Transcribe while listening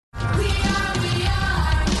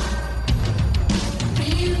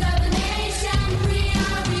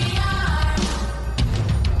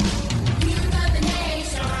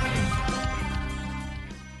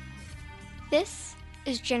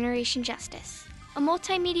Generation Justice, a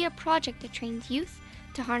multimedia project that trains youth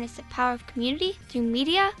to harness the power of community through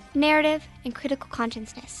media, narrative, and critical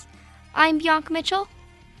consciousness. I'm Bianca Mitchell.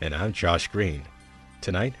 And I'm Josh Green.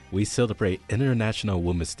 Tonight, we celebrate International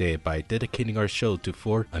Women's Day by dedicating our show to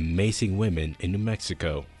 4 amazing women in New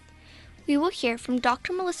Mexico. We will hear from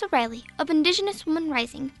Dr. Melissa Riley of Indigenous Women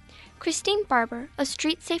Rising, Christine Barber of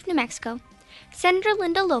Street Safe New Mexico, Senator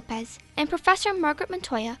Linda Lopez, and Professor Margaret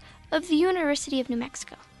Montoya of the University of New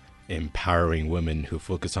Mexico. Empowering women who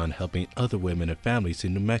focus on helping other women and families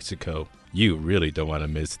in New Mexico. You really don't want to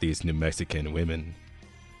miss these New Mexican women.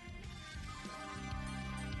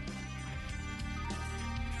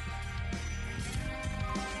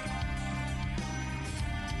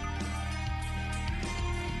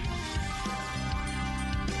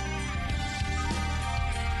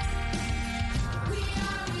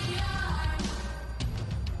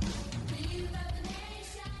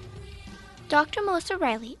 Dr. Melissa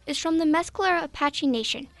Riley is from the Mescalero Apache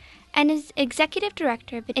Nation and is Executive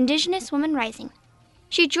Director of Indigenous Women Rising.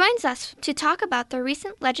 She joins us to talk about the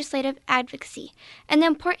recent legislative advocacy and the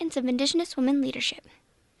importance of Indigenous women leadership.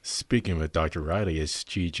 Speaking with Dr. Riley is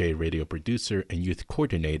GJ radio producer and youth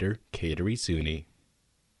coordinator, Kateri Zuni.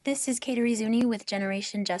 This is Kateri Zuni with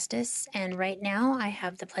Generation Justice, and right now I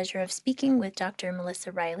have the pleasure of speaking with Dr.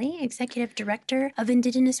 Melissa Riley, Executive Director of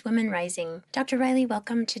Indigenous Women Rising. Dr. Riley,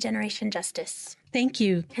 welcome to Generation Justice. Thank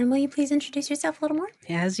you. And will you please introduce yourself a little more?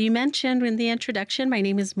 As you mentioned in the introduction, my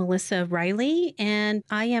name is Melissa Riley, and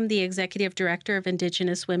I am the Executive Director of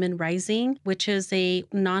Indigenous Women Rising, which is a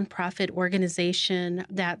nonprofit organization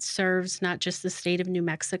that serves not just the state of New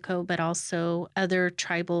Mexico, but also other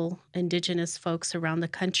tribal indigenous folks around the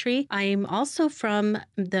country. I'm also from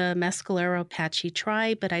the Mescalero Apache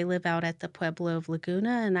tribe, but I live out at the Pueblo of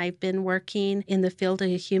Laguna, and I've been working in the field of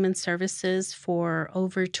human services for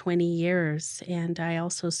over 20 years. And I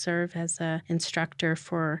also serve as an instructor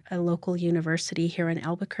for a local university here in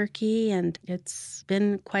Albuquerque. And it's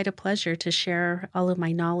been quite a pleasure to share all of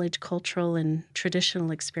my knowledge, cultural and traditional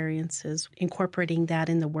experiences, incorporating that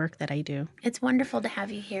in the work that I do. It's wonderful to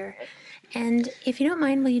have you here. And if you don't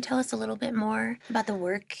mind, will you tell us a little bit more about the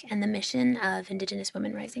work and the mission of Indigenous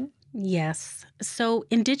Women Rising? Yes. So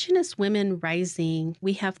Indigenous Women Rising,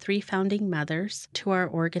 we have 3 founding mothers to our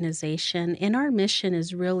organization, and our mission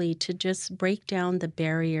is really to just break down the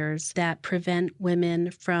barriers that prevent women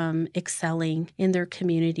from excelling in their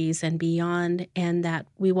communities and beyond, and that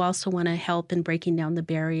we also want to help in breaking down the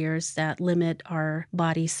barriers that limit our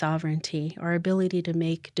body sovereignty, our ability to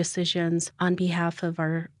make decisions on behalf of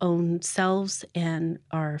our own selves and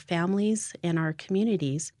our families and our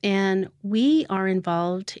communities. And we are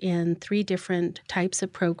involved in 3 different types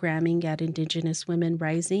of programming at Indigenous Women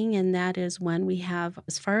Rising, and that is when we have,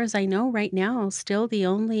 as far as I know right now, still the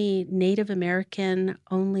only Native American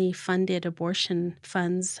only funded abortion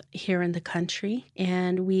funds here in the country.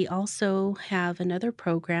 And we also have another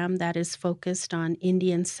program that is focused on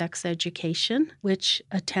Indian sex education, which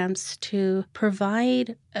attempts to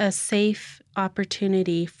provide a safe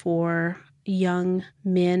opportunity for young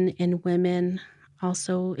men and women,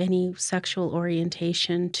 also any sexual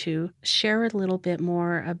orientation, to share a little bit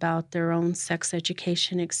more about their own sex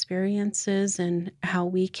education experiences and how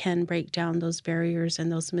we can break down those barriers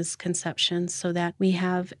and those misconceptions so that we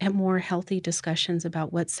have more healthy discussions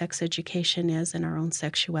about what sex education is and our own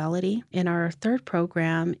sexuality. And our third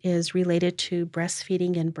program is related to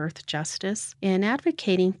breastfeeding and birth justice and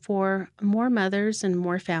advocating for more mothers and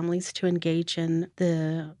more families to engage in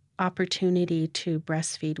the opportunity to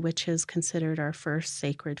breastfeed, which is considered our first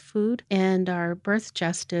sacred food. And our birth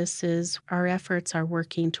justice is our efforts are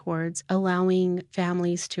working towards allowing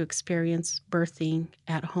families to experience birthing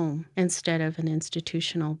at home instead of an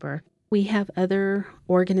institutional birth. We have other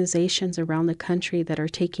organizations around the country that are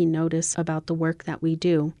taking notice about the work that we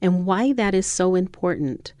do. And why that is so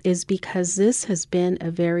important is because this has been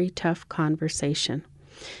a very tough conversation.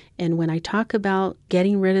 And when I talk about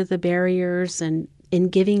getting rid of the barriers and in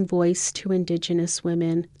giving voice to Indigenous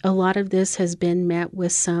women, a lot of this has been met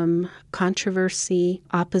with some controversy,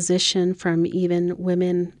 opposition from even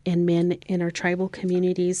women and men in our tribal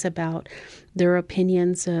communities about their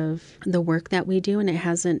opinions of the work that we do, and it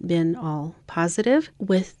hasn't been all positive.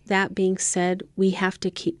 With that being said, we have to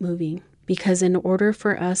keep moving, because in order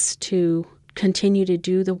for us to continue to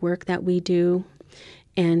do the work that we do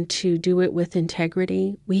and to do it with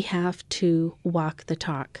integrity, we have to walk the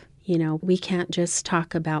talk. You know, we can't just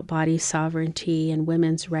talk about body sovereignty and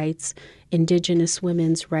women's rights, Indigenous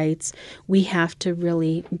women's rights. We have to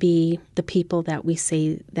really be the people that we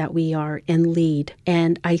say that we are and lead.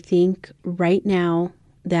 And I think right now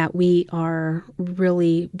that we are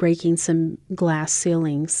really breaking some glass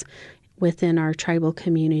ceilings within our tribal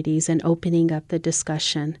communities and opening up the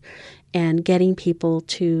discussion and getting people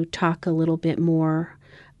to talk a little bit more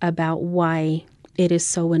about why it is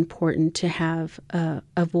so important to have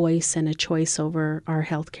a voice and a choice over our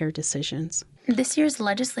healthcare decisions. This year's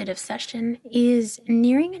legislative session is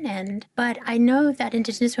nearing an end, but I know that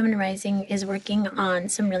Indigenous Women Rising is working on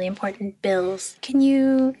some really important bills. Can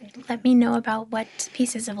you let me know about what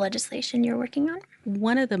pieces of legislation you're working on?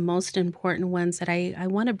 One of the most important ones that I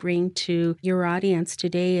want to bring to your audience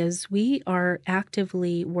today is we are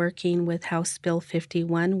actively working with House Bill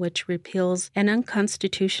 51, which repeals an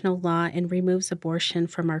unconstitutional law and removes abortion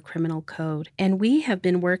from our criminal code. And we have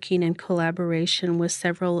been working in collaboration with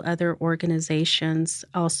several other organizations,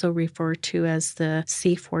 also referred to as the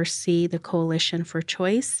C4C, the Coalition for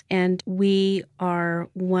Choice. And we are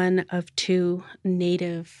one of two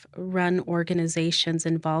Native-run organizations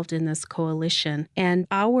involved in this coalition. And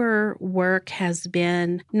our work has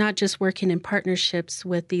been not just working in partnerships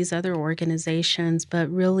with these other organizations, but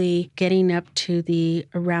really getting up to the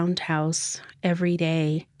roundhouse every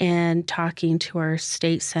day and talking to our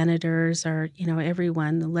state senators or,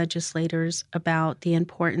 everyone, the legislators, about the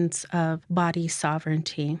importance of body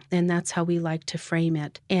sovereignty. And that's how we like to frame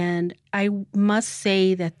it. And I must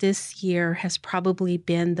say that this year has probably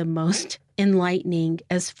been the most enlightening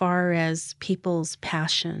as far as people's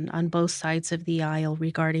passion on both sides of the aisle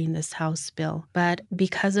regarding this House bill. But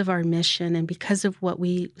because of our mission and because of what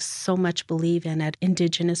we so much believe in at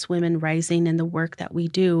Indigenous Women Rising and the work that we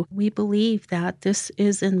do, we believe that this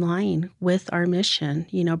is in line with our mission,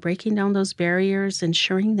 breaking down those barriers,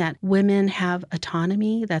 ensuring that women have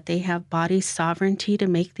autonomy, that they have body sovereignty to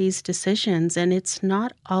make these decisions. And it's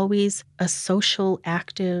not always a social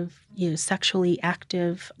active sexually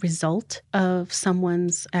active result of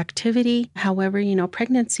someone's activity. However,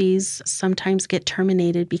 pregnancies sometimes get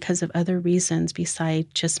terminated because of other reasons besides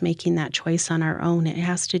just making that choice on our own. It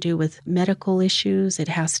has to do with medical issues. It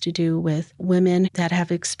has to do with women that have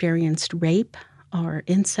experienced rape or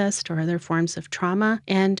incest or other forms of trauma.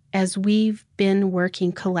 And as we've been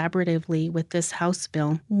working collaboratively with this House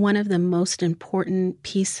bill, one of the most important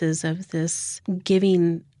pieces of this,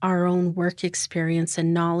 giving our own work experience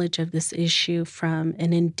and knowledge of this issue from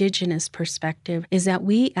an Indigenous perspective, is that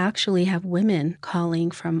we actually have women calling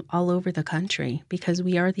from all over the country because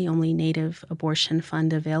we are the only Native abortion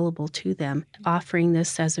fund available to them, offering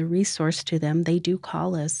this as a resource to them. They do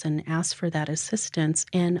call us and ask for that assistance.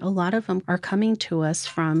 And a lot of them are coming to us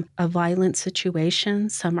from a violent situation.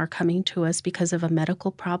 Some are coming to us because of a medical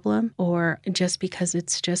problem or just because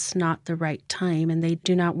it's just not the right time and they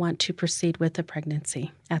do not want to proceed with the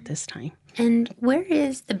pregnancy at this time. And where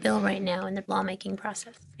is the bill right now in the lawmaking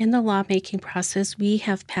process? In the lawmaking process, we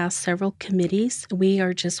have passed several committees. We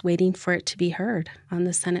are just waiting for it to be heard on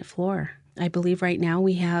the Senate floor. I believe right now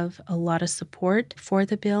we have a lot of support for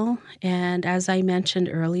the bill. And as I mentioned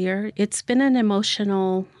earlier, it's been an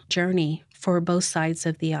emotional journey for both sides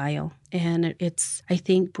of the aisle. And it's, I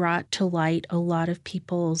think, brought to light a lot of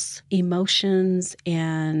people's emotions,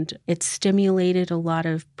 and it's stimulated a lot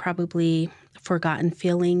of probably forgotten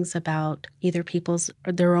feelings about either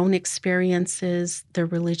their own experiences, their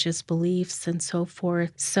religious beliefs, and so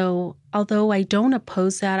forth. So although I don't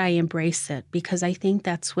oppose that, I embrace it because I think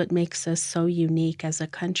that's what makes us so unique as a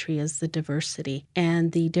country, is the diversity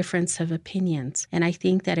and the difference of opinions. And I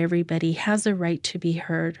think that everybody has a right to be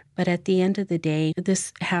heard. But at the end of the day,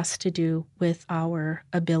 this has to do with our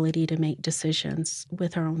ability to make decisions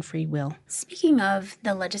with our own free will. Speaking of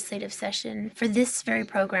the legislative session, for this very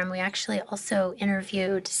program, we actually also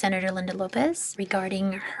interviewed Senator Linda Lopez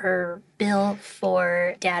regarding her bill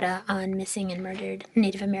for data on missing and murdered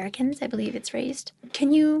Native Americans. I believe it's raised.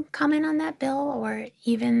 Can you comment on that bill or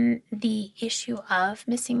even the issue of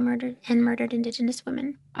missing, murdered, and murdered Indigenous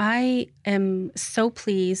women? I am so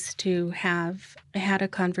pleased to have had a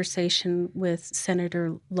conversation with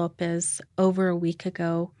Senator Lopez over a week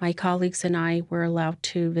ago. My colleagues and I were allowed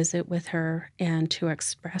to visit with her and to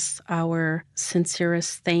express our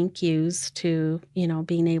sincerest thank yous to,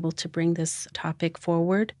 being able to bring this topic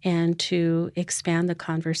forward and to expand the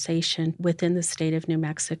conversation within the state of New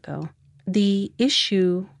Mexico. The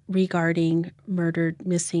issue regarding murdered,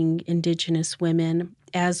 missing Indigenous women,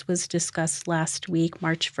 as was discussed last week,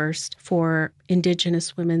 March 1st, for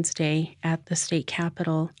Indigenous Women's Day at the state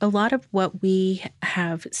capitol, a lot of what we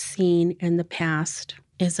have seen in the past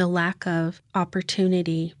is a lack of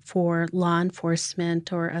opportunity for law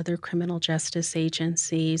enforcement or other criminal justice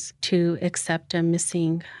agencies to accept a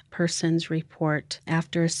missing persons report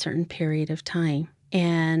after a certain period of time.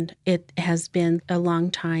 And it has been a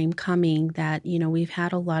long time coming that, we've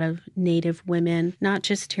had a lot of Native women, not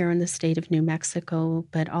just here in the state of New Mexico,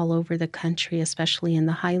 but all over the country, especially in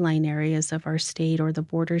the highline areas of our state or the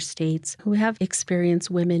border states, who have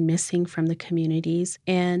experienced women missing from the communities.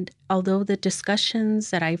 And although the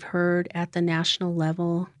discussions that I've heard at the national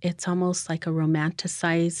level, it's almost like a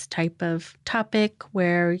romanticized type of topic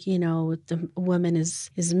where, the woman is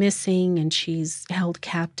missing and she's held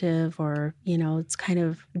captive, or, it's kind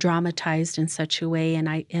of dramatized in such a way,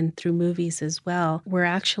 and through movies as well. We're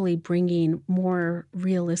actually bringing more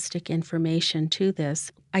realistic information to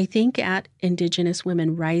this. I think at Indigenous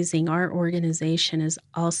Women Rising, our organization is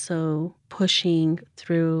also pushing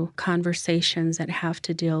through conversations that have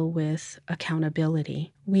to deal with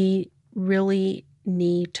accountability. We really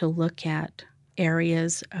need to look at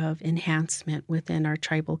areas of enhancement within our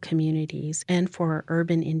tribal communities and for our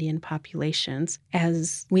urban Indian populations.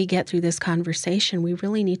 As we get through this conversation, we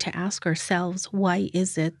really need to ask ourselves, why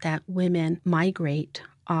is it that women migrate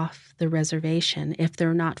off the reservation if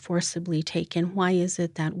they're not forcibly taken? Why is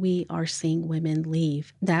it that we are seeing women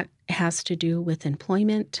leave? That has to do with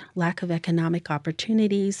employment, lack of economic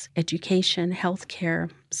opportunities, education, healthcare.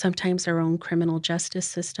 Sometimes our own criminal justice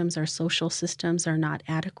systems, our social systems are not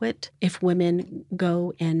adequate. If women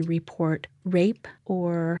go and report rape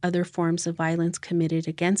or other forms of violence committed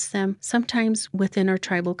against them, sometimes within our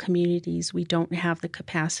tribal communities, we don't have the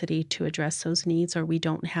capacity to address those needs, or we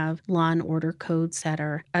don't have law and order codes that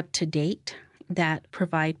are up to date, that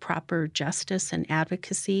provide proper justice and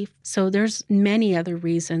advocacy. So there's many other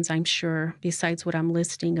reasons, I'm sure, besides what I'm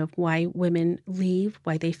listing, of why women leave,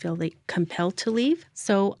 why they feel compelled to leave.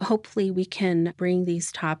 So hopefully we can bring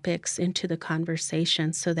these topics into the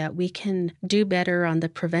conversation so that we can do better on the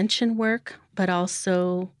prevention work, but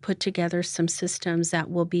also put together some systems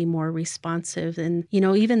that will be more responsive. And,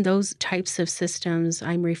 even those types of systems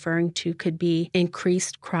I'm referring to could be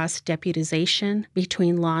increased cross-deputization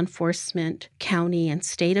between law enforcement, county and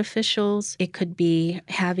state officials. It could be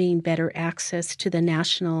having better access to the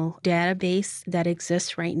national database that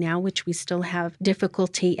exists right now, which we still have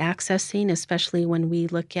difficulty accessing, especially when we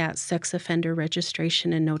look at sex offender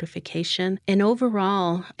registration and notification. And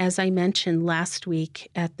overall, as I mentioned last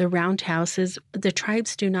week at the Roundhouse, the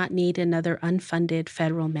tribes do not need another unfunded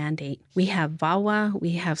federal mandate. We have VAWA,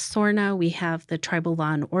 we have SORNA, we have the Tribal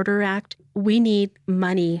Law and Order Act. We need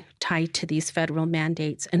money tied to these federal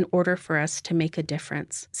mandates in order for us to make a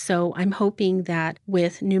difference. So I'm hoping that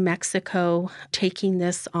with New Mexico taking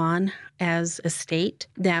this on as a state,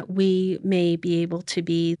 that we may be able to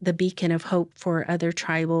be the beacon of hope for other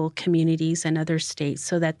tribal communities and other states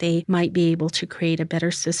so that they might be able to create a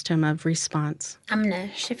better system of response. I'm going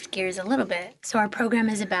to shift gears a little bit. So our program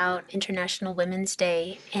is about International Women's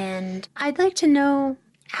Day, and I'd like to know,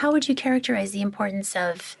 how would you characterize the importance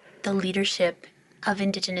of the leadership of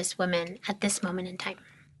Indigenous women at this moment in time?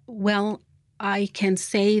 Well, I can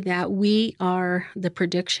say that we are the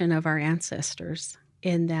prediction of our ancestors,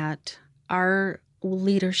 in that our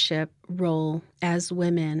leadership role as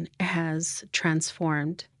women has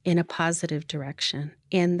transformed in a positive direction,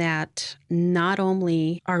 in that not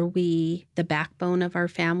only are we the backbone of our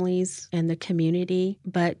families and the community,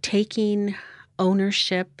 but taking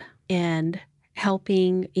ownership and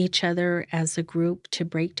helping each other as a group to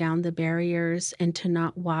break down the barriers and to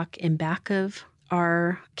not walk in back of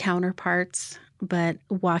our counterparts, but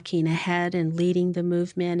walking ahead and leading the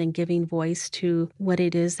movement and giving voice to what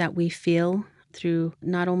it is that we feel through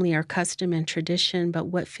not only our custom and tradition, but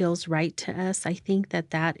what feels right to us. I think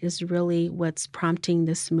that is really what's prompting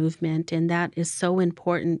this movement. And that is so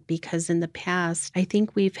important because in the past, I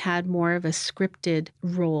think we've had more of a scripted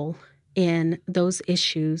role in those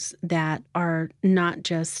issues that are not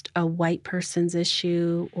just a white person's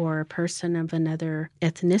issue or a person of another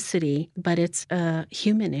ethnicity, but it's a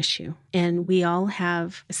human issue. And we all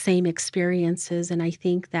have same experiences. And I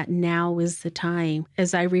think that now is the time,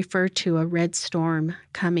 as I refer to a red storm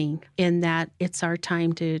coming, in that it's our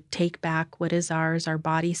time to take back what is ours, our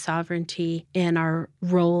body sovereignty, and our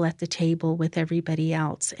role at the table with everybody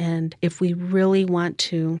else. And if we really want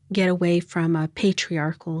to get away from a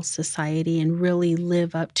patriarchal society and really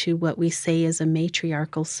live up to what we say is a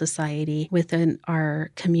matriarchal society within our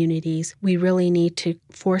communities, we really need to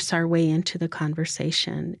force our way into the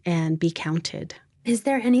conversation and be counted. Is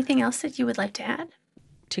there anything else that you would like to add?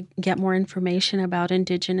 To get more information about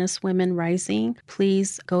Indigenous Women Rising,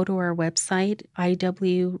 please go to our website,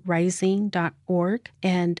 iwrising.org.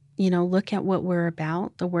 And, look at what we're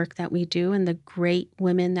about, the work that we do, and the great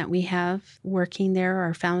women that we have working there,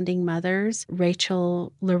 our founding mothers,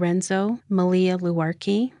 Rachel Lorenzo, Malia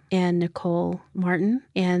Luarke, and Nicole Martin.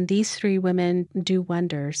 And these three women do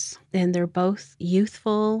wonders. And they're both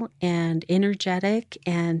youthful and energetic.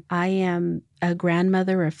 And I am a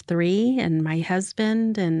grandmother of 3 and my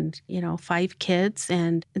husband and, 5 kids.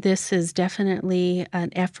 And this is definitely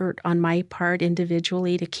an effort on my part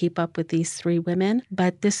individually to keep up with these 3 women.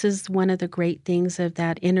 But this is one of the great things of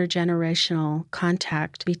that intergenerational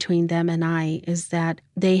contact between them and I, is that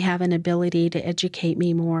they have an ability to educate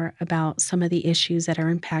me more about some of the issues that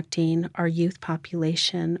are impacting our youth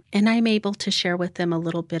population. And I'm able to share with them a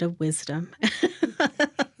little bit of wisdom.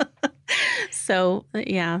 So,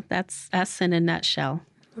 yeah, that's us in a nutshell.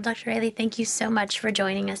 Well, Dr. Riley, thank you so much for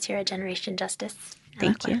joining us here at Generation Justice.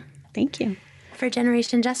 Thank you. Thank you. For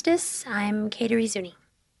Generation Justice, I'm Katie Rizuni.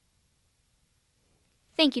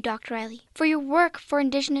 Thank you, Dr. Riley, for your work for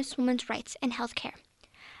Indigenous women's rights and health care.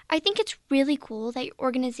 I think it's really cool that your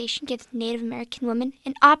organization gives Native American women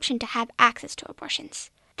an option to have access to abortions.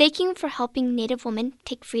 Thank you for helping Native women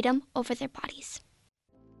take freedom over their bodies.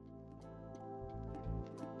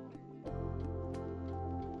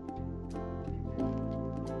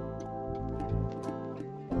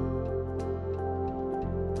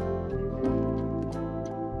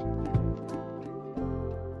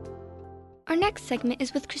 Our next segment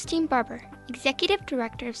is with Christine Barber, Executive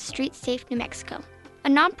Director of Street Safe New Mexico, a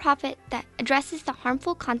nonprofit that addresses the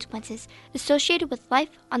harmful consequences associated with life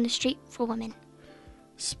on the street for women.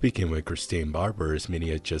 Speaking with Christine Barber is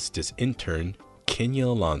Media Justice intern Kenya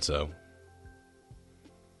Alonso.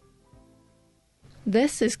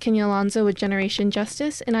 This is Kenya Alonso with Generation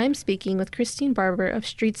Justice, and I'm speaking with Christine Barber of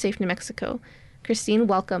Street Safe New Mexico. Christine,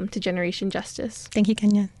 welcome to Generation Justice. Thank you,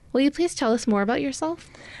 Kenya. Will you please tell us more about yourself?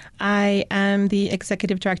 I am the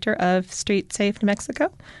executive director of Street Safe New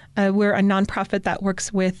Mexico. We're a nonprofit that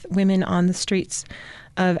works with women on the streets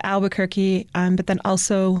of Albuquerque, but then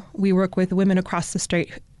also we work with women across the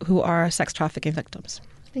state who are sex trafficking victims.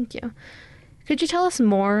 Thank you. Could you tell us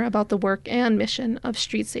more about the work and mission of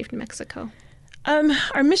Street Safe New Mexico?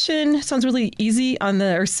 Our mission sounds really easy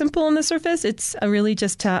or simple on the surface. It's really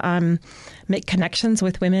just to make connections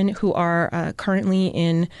with women who are currently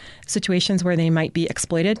in situations where they might be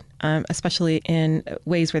exploited, especially in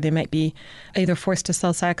ways where they might be either forced to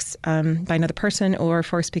sell sex by another person or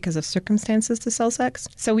forced because of circumstances to sell sex.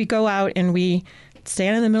 So we go out and we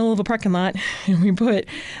stand in the middle of a parking lot and we put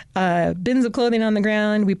bins of clothing on the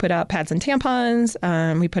ground. We put out pads and tampons.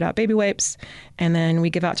 We put out baby wipes, and then we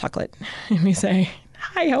give out chocolate. And we say,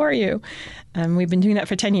 "Hi, how are you?" We've been doing that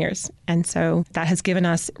for 10 years. And so that has given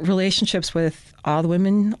us relationships with all the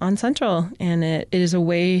women on Central. And it is a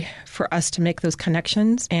way for us to make those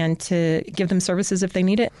connections and to give them services if they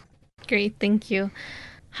need it. Great, thank you.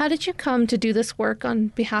 How did you come to do this work on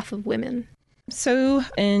behalf of women? So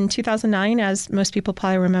in 2009, as most people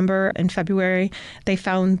probably remember, in February, they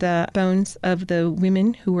found the bones of the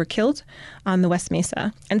women who were killed on the West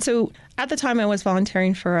Mesa. And so at the time, I was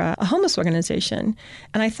volunteering for a homeless organization.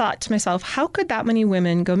 And I thought to myself, how could that many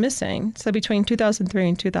women go missing? So between 2003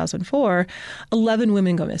 and 2004, 11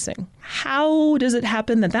 women go missing. How does it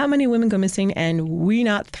happen that many women go missing and we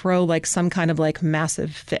not throw some kind of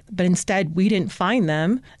massive fit? But instead, we didn't find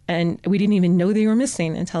them and we didn't even know they were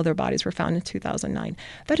missing until their bodies were found in 2009.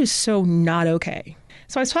 That is so not okay.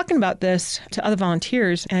 So I was talking about this to other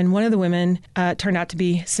volunteers, and one of the women turned out to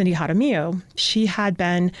be Cindy Jaramillo. She had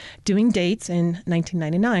been doing dates in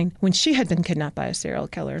 1999 when she had been kidnapped by a serial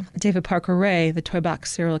killer, David Parker Ray, the toy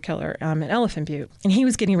box serial killer in Elephant Butte. And he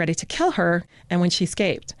was getting ready to kill her, and when she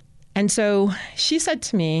escaped. And so she said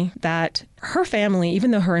to me that her family,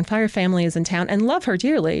 even though her entire family is in town and love her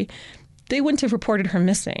dearly, they wouldn't have reported her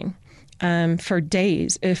missing for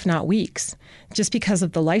days, if not weeks, just because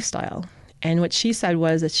of the lifestyle. And what she said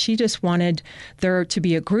was that she just wanted there to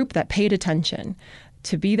be a group that paid attention,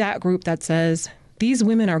 to be that group that says, these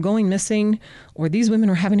women are going missing or these women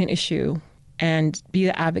are having an issue, and be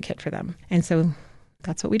the advocate for them. And so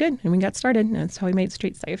that's what we did. And we got started. And that's how we made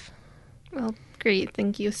Street Safe. Well, great.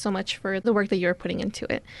 Thank you so much for the work that you're putting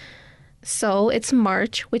into it. So it's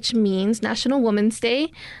March, which means National Women's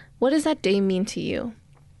Day. What does that day mean to you?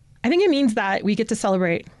 I think it means that we get to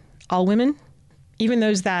celebrate all women, even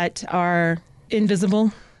those that are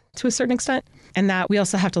invisible to a certain extent, and that we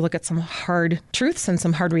also have to look at some hard truths and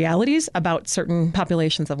some hard realities about certain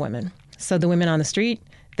populations of women. So the women on the street,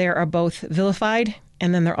 they are both vilified,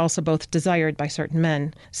 and then they're also both desired by certain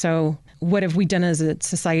men. So what have we done as a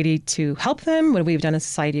society to help them? What have we done as a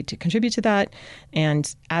society to contribute to that?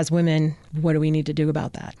 And as women, what do we need to do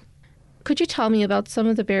about that? Could you tell me about some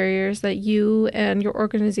of the barriers that you and your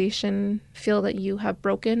organization feel that you have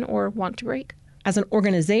broken or want to break? As an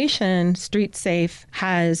organization, Street Safe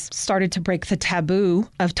has started to break the taboo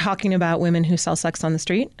of talking about women who sell sex on the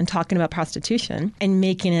street and talking about prostitution and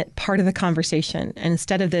making it part of the conversation. And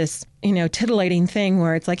instead of this, titillating thing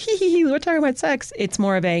where it's like, hee, we're talking about sex, it's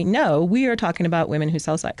more of a, no, we are talking about women who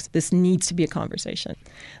sell sex. This needs to be a conversation.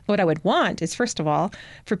 What I would want is, first of all,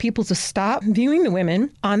 for people to stop viewing the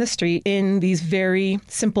women on the street in these very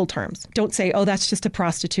simple terms. Don't say, oh, that's just a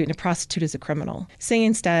prostitute and a prostitute is a criminal. Say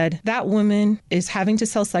instead, that woman is having to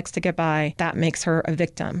sell sex to get by. That makes her a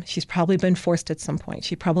victim. She's probably been forced at some point.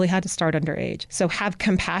 She probably had to start underage. So have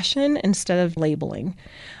compassion instead of labeling.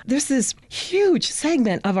 There's this huge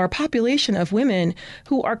segment of our population of women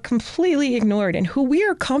who are completely ignored and who we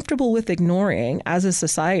are comfortable with ignoring as a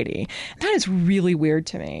society. That is really weird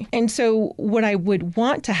to me. And so what I would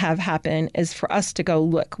want to have happen is for us to go,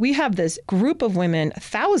 look, we have this group of women,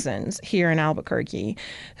 thousands here in Albuquerque,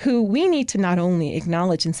 who we need to not only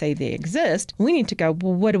acknowledge and say they exist, we need to go,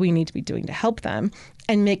 well, what do we need to be doing to help them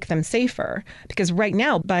and make them safer? Because right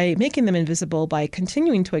now, by making them invisible, by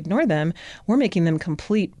continuing to ignore them, we're making them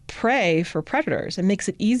complete prey for predators. It makes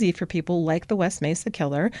it easy for people like the West Mesa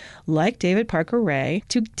killer, like David Parker Ray,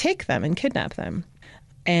 to take them and kidnap them.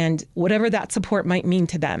 And whatever that support might mean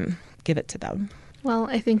to them, give it to them. Well,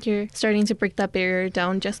 I think you're starting to break that barrier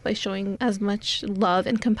down just by showing as much love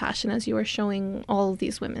and compassion as you are showing all of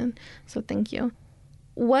these women. So thank you.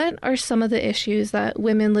 What are some of the issues that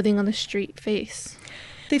women living on the street face?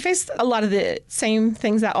 They face a lot of the same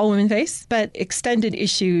things that all women face, but extended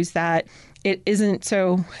issues that it isn't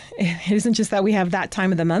just that we have that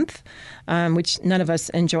time of the month, which none of us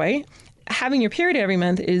enjoy. Having your period every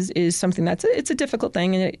month is something it's a difficult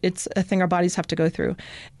thing, and it's a thing our bodies have to go through.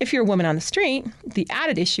 If you're a woman on the street, the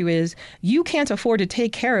added issue is you can't afford to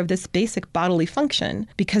take care of this basic bodily function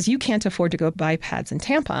because you can't afford to go buy pads and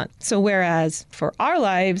tampons. So whereas for our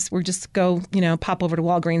lives, we're just go, pop over to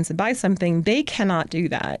Walgreens and buy something, they cannot do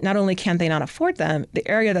that. Not only can they not afford them, the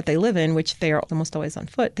area that they live in, which they are almost always on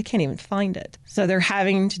foot, they can't even find it. So they're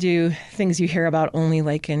having to do things you hear about only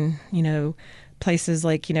like in, places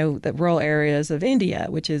like, the rural areas of India,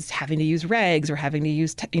 which is having to use rags or having to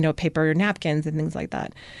use, paper napkins and things like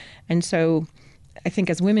that. And so I think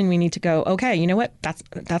as women, we need to go, okay, you know what?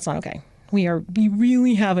 That's not okay. We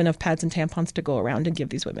really have enough pads and tampons to go around and give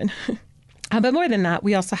these women. But more than that,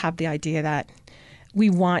 we also have the idea that we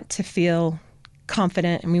want to feel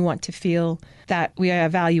confident and we want to feel that we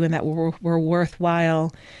have value and that we're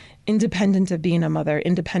worthwhile, independent of being a mother,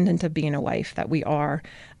 independent of being a wife, that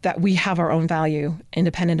we have our own value,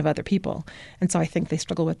 independent of other people. And so I think they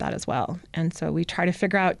struggle with that as well. And so we try to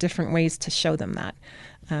figure out different ways to show them that,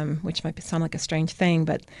 which might sound like a strange thing,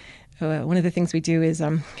 but one of the things we do is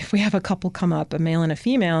if we have a couple come up, a male and a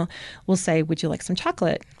female, we'll say, would you like some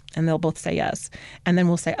chocolate? And they'll both say yes. And then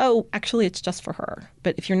we'll say, oh, actually, it's just for her.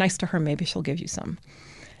 But if you're nice to her, maybe she'll give you some.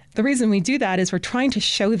 The reason we do that is we're trying to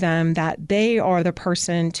show them that they are the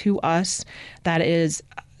person to us that is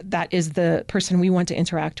the person we want to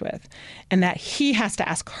interact with, and that he has to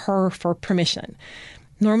ask her for permission.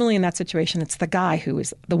 Normally in that situation, it's the guy who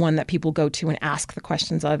is the one that people go to and ask the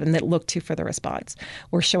questions of and that look to for the response.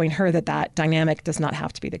 We're showing her that dynamic does not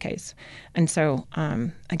have to be the case. And so,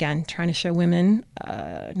 again, trying to show women,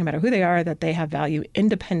 no matter who they are, that they have value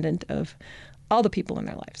independent of all the people in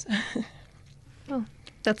their lives. Oh,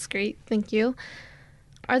 that's great. Thank you.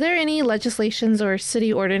 Are there any legislations or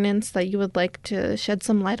city ordinance that you would like to shed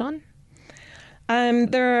some light on?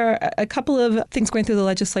 There are a couple of things going through the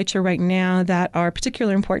legislature right now that are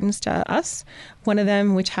particular importance to us. One of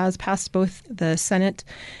them, which has passed both the Senate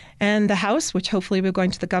and the House, which hopefully will be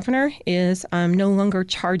going to the governor, is no longer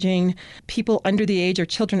charging people under the age or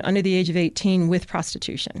children under the age of 18 with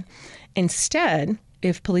prostitution. Instead,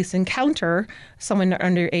 if police encounter someone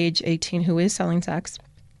under age 18 who is selling sex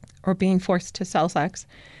or being forced to sell sex,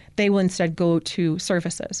 they will instead go to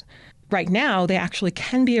services. Right now, they actually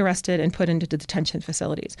can be arrested and put into detention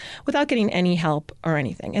facilities without getting any help or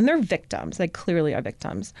anything. And they're victims. They clearly are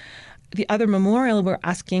victims. The other memorial we're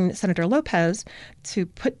asking Senator Lopez to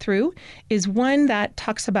put through is one that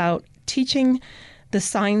talks about teaching the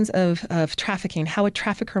signs of trafficking, how a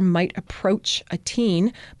trafficker might approach a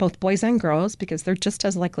teen, both boys and girls, because they're just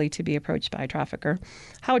as likely to be approached by a trafficker,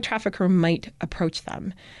 how a trafficker might approach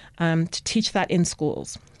them, to teach that in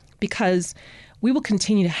schools. because we will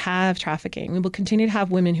continue to have trafficking. We will continue to have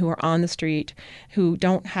women who are on the street who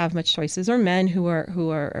don't have much choices, or men who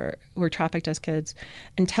are trafficked as kids,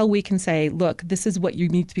 until we can say, look, this is what you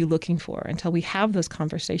need to be looking for. Until we have those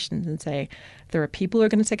conversations and say, there are people who are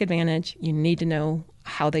going to take advantage. You need to know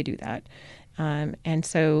how they do that. And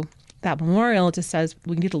so that memorial just says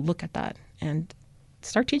we need to look at that and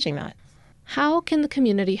start teaching that. How can the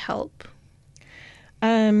community help?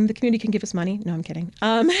 The community can give us money. No, I'm kidding.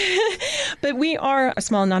 But we are a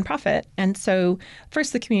small nonprofit. And so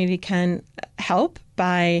first, the community can help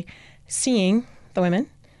by seeing the women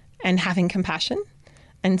and having compassion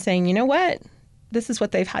and saying, you know what, this is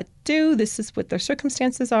what they've had to do. This is what their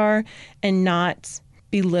circumstances are, and not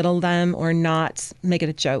belittle them or not make it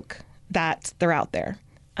a joke that they're out there.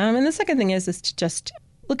 And the second thing is to just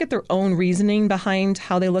look at their own reasoning behind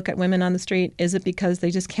how they look at women on the street. Is it because they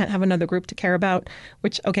just can't have another group to care about,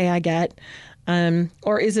 which, okay, I get.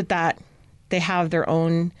 Or is it that they have their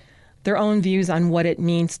own views on what it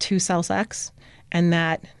means to sell sex, and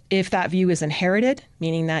that if that view is inherited,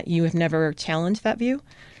 meaning that you have never challenged that view.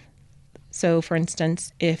 So, for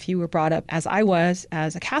instance, if you were brought up as I was,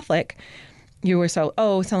 as a Catholic, you were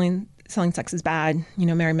selling sex is bad.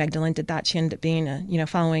 Mary Magdalene did that. She ended up being,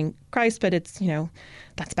 following Christ, but it's,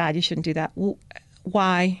 that's bad. You shouldn't do that. Well,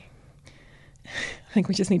 why? I think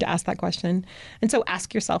we just need to ask that question. And so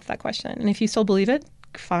ask yourself that question. And if you still believe it,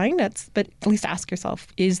 fine. But at least ask yourself,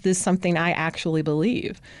 is this something I actually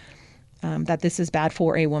believe, that this is bad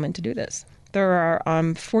for a woman to do this? There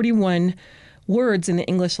are 41 words in the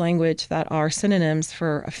English language that are synonyms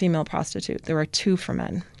for a female prostitute. There are 2 for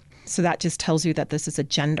men. So that just tells you that this is a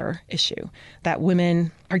gender issue, that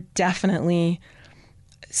women are definitely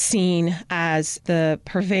seen as the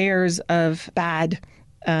purveyors of bad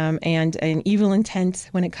and an evil intent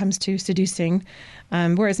when it comes to seducing,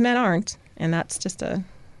 whereas men aren't. And that's just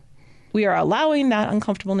we are allowing that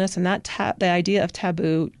uncomfortableness and that the idea of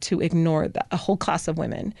taboo to ignore a whole class of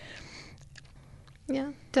women.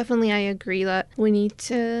 Yeah, definitely. I agree that we need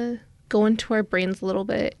to go into our brains a little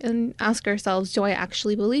bit and ask ourselves, do I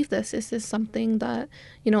actually believe this? Is this something that,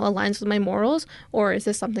 aligns with my morals? Or is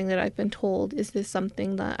this something that I've been told? Is this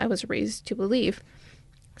something that I was raised to believe?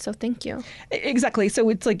 So thank you. Exactly. So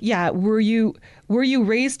it's like, yeah, were you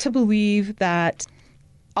raised to believe that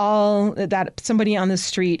that somebody on the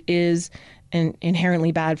street is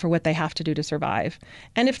inherently bad for what they have to do to survive?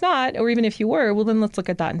 And if not, or even if you were, well, then let's look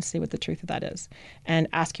at that and see what the truth of that is. And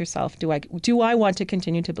ask yourself, do I want to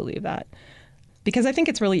continue to believe that? Because I think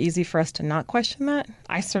it's really easy for us to not question that.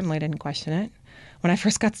 I certainly didn't question it. When I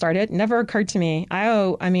first got started, it never occurred to me.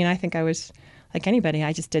 I think I was like anybody.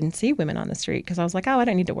 I just didn't see women on the street because I was like, I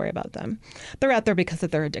don't need to worry about them. They're out there because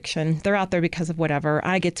of their addiction. They're out there because of whatever.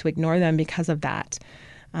 I get to ignore them because of that.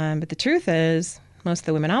 But the truth is, most of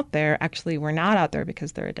the women out there actually were not out there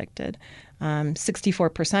because they're addicted.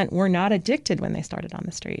 64% were not addicted when they started on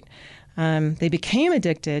the street. They became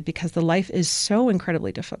addicted because the life is so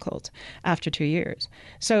incredibly difficult after 2 years.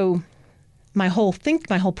 So my whole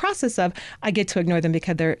process of I get to ignore them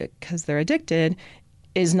because they're addicted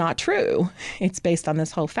is not true. It's based on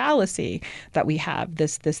this whole fallacy that we have,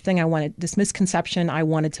 this misconception I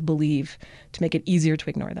wanted to believe to make it easier to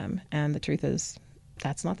ignore them. And the truth is,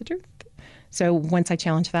 that's not the truth. So once I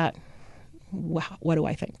challenge that, what do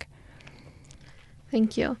I think?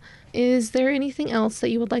 Thank you. Is there anything else that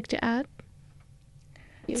you would like to add?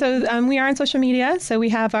 So we are on social media. So we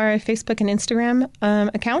have our Facebook and Instagram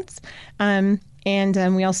accounts.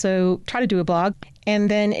 And we also try to do a blog.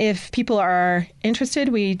 And then if people are interested,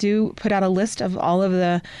 we do put out a list of all of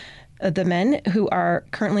the men who are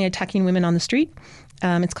currently attacking women on the street.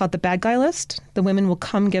 It's called the Bad Guy List. The women will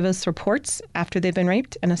come give us reports after they've been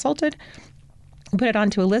raped and assaulted. We put it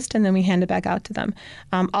onto a list, and then we hand it back out to them.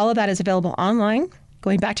 All of that is available online,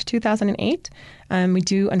 going back to 2008. We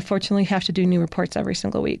do, unfortunately, have to do new reports every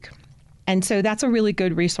single week. And so that's a really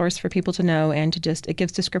good resource for people to know, and it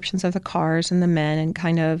gives descriptions of the cars and the men and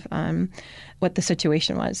kind of what the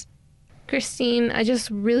situation was. Christine, I just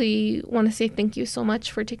really want to say thank you so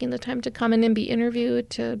much for taking the time to come in and be interviewed,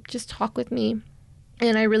 to just talk with me.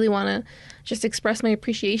 And I really want to just express my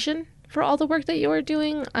appreciation for all the work that you are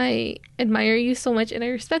doing. I admire you so much and I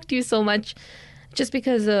respect you so much just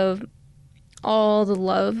because of all the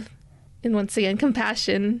love and, once again,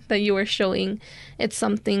 compassion that you are showing. It's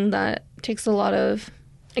something that takes a lot of,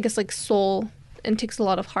 soul and takes a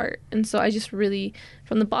lot of heart. And so I just really,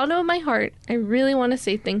 from the bottom of my heart, I really want to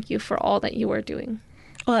say thank you for all that you are doing.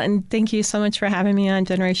 Well, and thank you so much for having me on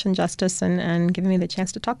Generation Justice and giving me the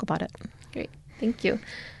chance to talk about it. Great. Thank you.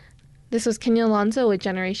 This was Kenya Alonzo with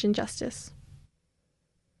Generation Justice.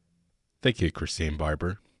 Thank you, Christine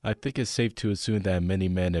Barber. I think it's safe to assume that many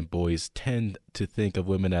men and boys tend to think of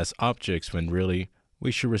women as objects when really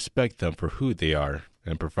we should respect them for who they are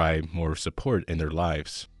and provide more support in their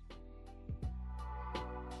lives.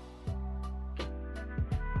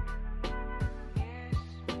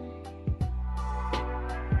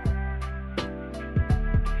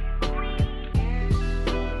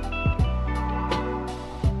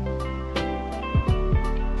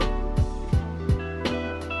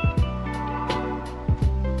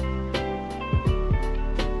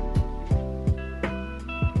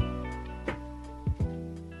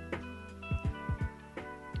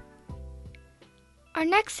 Our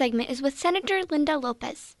next segment is with Senator Linda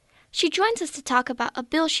Lopez. She joins us to talk about a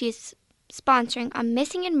bill she is sponsoring on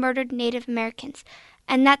missing and murdered Native Americans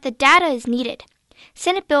and that the data is needed,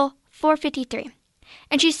 Senate Bill 453.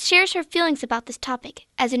 And she shares her feelings about this topic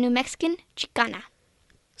as a New Mexican Chicana.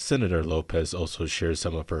 Senator Lopez also shares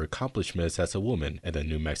some of her accomplishments as a woman in the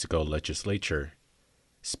New Mexico legislature.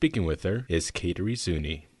 Speaking with her is Kateri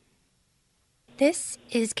Zuni. This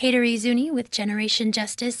is Kateri Zuni with Generation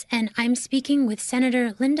Justice, and I'm speaking with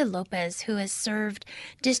Senator Linda Lopez, who has served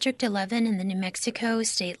District 11 in the New Mexico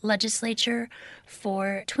State Legislature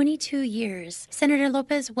for 22 years. Senator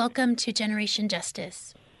Lopez, welcome to Generation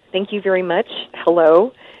Justice. Thank you very much.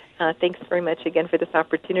 Hello. Thanks very much again for this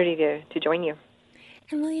opportunity to join you.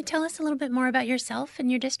 And will you tell us a little bit more about yourself and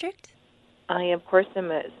your district? I, of course, am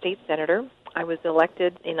a state senator. I was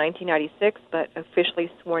elected in 1996, but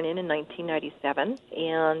officially sworn in 1997.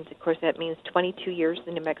 And, of course, that means 22 years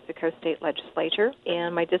in the New Mexico State Legislature.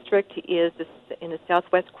 And my district is in the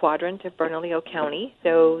southwest quadrant of Bernalillo County,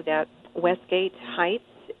 so that's Westgate Heights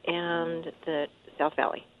and the South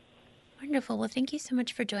Valley. Wonderful. Well, thank you so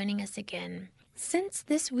much for joining us again. Since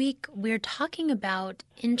this week we're talking about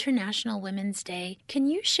International Women's Day, can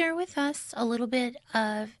you share with us a little bit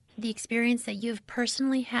of the experience that you've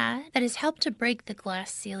personally had that has helped to break the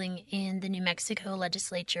glass ceiling in the New Mexico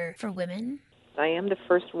legislature for women? I am the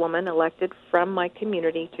first woman elected from my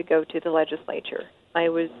community to go to the legislature. I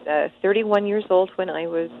was 31 years old when I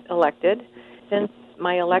was elected. Since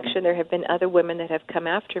my election, there have been other women that have come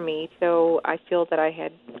after me, so I feel that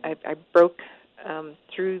I broke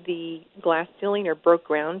through the glass ceiling, or broke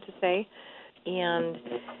ground to say. And,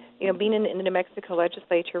 you know, being in the New Mexico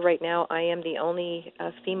legislature right now, I am the only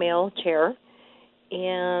female chair.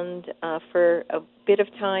 And for a bit of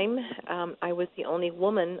time, I was the only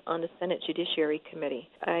woman on the Senate Judiciary Committee.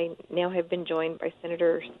 I now have been joined by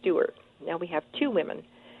Senator Stewart. Now we have two women.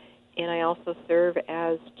 And I also serve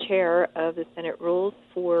as chair of the Senate Rules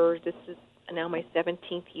this is now my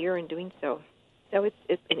 17th year in doing so. So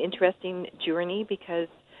it's an interesting journey because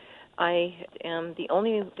I am the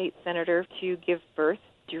only state senator to give birth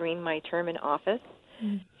during my term in office,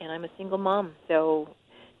 and I'm a single mom. So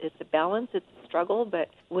it's a balance, it's a struggle, but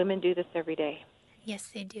women do this every day. Yes,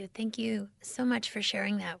 they do. Thank you so much for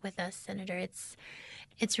sharing that with us, Senator.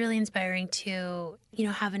 It's really inspiring to,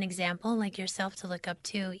 have an example like yourself to look up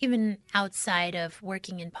to, even outside of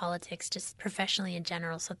working in politics, just professionally in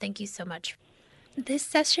general. So thank you so much. This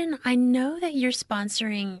session, I know that you're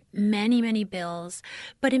sponsoring many, many bills,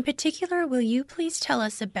 but in particular, will you please tell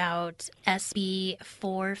us about SB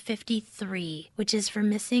 453, which is for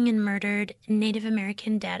missing and murdered Native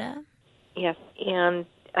American data? Yes, and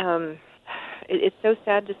it's so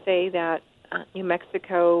sad to say that New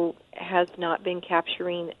Mexico has not been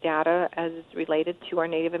capturing data as is related to our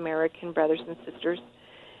Native American brothers and sisters.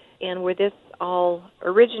 And where this all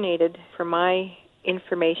originated, for my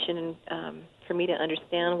information and for me to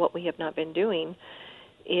understand what we have not been doing,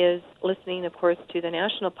 is listening, of course, to the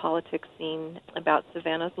national politics scene about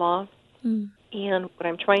Savannah's Law. And what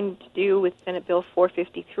I'm trying to do with Senate Bill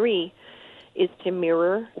 453 is to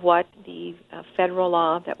mirror what the federal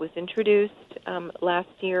law that was introduced last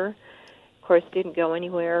year, of course, didn't go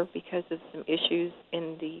anywhere because of some issues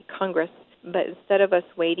in the Congress. But instead of us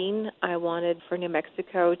waiting, I wanted for New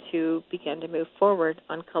Mexico to begin to move forward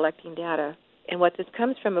on collecting data. And what this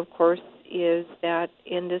comes from, of course, is that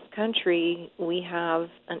in this country we have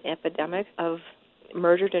an epidemic of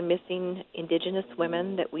murdered and missing indigenous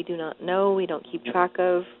women that we do not know, we don't keep track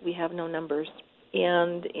of, we have no numbers.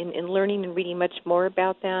 And in learning and reading much more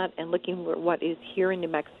about that and looking at what is here in New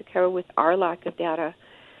Mexico with our lack of data,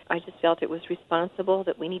 I just felt it was responsible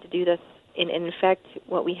that we need to do this. And in fact,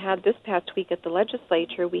 what we had this past week at the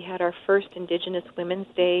legislature, we had our first Indigenous Women's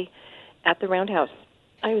Day at the Roundhouse.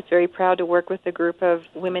 I was very proud to work with a group of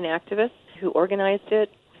women activists who organized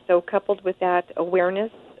it. So coupled with that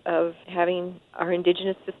awareness of having our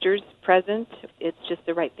Indigenous sisters present, it's just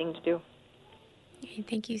the right thing to do. Okay,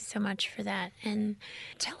 thank you so much for that. And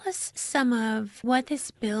tell us some of what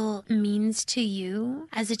this bill means to you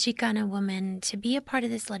as a Chicana woman to be a part of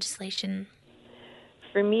this legislation.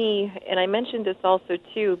 For me, and I mentioned this also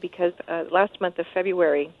too, because last month of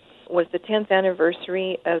February was the 10th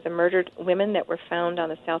anniversary of the murdered women that were found on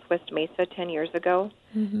the Southwest Mesa 10 years ago.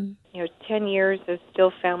 Mm-hmm. 10 years of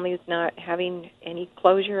still families not having any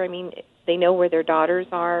closure. I mean, they know where their daughters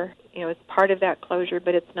are. It's part of that closure,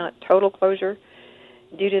 but it's not total closure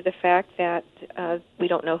due to the fact that we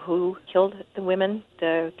don't know who killed the women.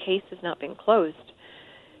 The case has not been closed.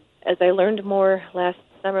 As I learned more last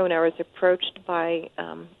summer when I was approached by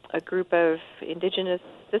a group of indigenous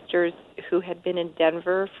sisters who had been in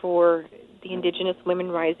Denver for the Indigenous Women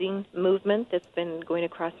Rising movement that's been going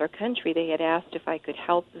across our country, they had asked if I could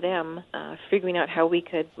help them figuring out how we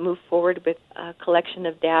could move forward with a collection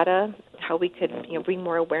of data, how we could bring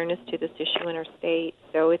more awareness to this issue in our state.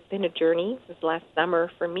 So it's been a journey since last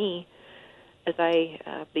summer for me as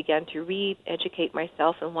I began to read, educate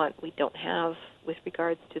myself on what we don't have with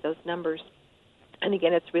regards to those numbers. And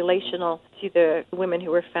again, it's relational to the women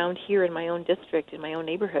who were found here in my own district, in my own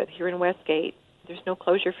neighborhood, here in Westgate. There's no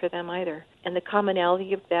closure for them either. And the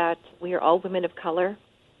commonality of that, we are all women of color.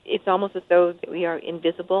 It's almost as though we are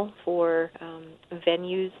invisible for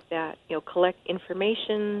venues that collect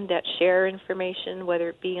information, that share information, whether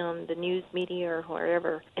it be on the news media or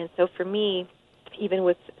wherever. And so for me, even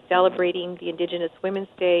with celebrating the Indigenous Women's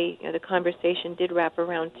Day, the conversation did wrap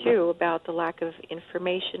around too about the lack of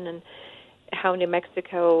information and how in New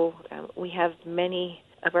Mexico we have many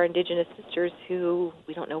of our Indigenous sisters who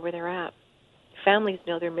we don't know where they're at. Families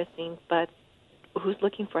know they're missing, but who's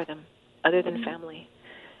looking for them other than family?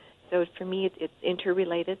 So for me, it's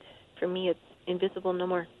interrelated. For me, it's invisible no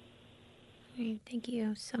more. Great, thank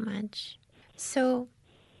you so much. So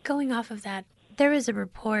going off of that, there was a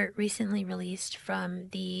report recently released from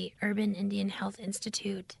the Urban Indian Health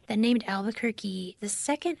Institute that named Albuquerque the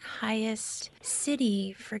second highest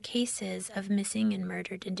city for cases of missing and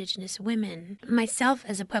murdered Indigenous women. Myself,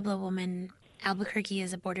 as a Pueblo woman, Albuquerque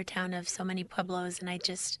is a border town of so many pueblos, and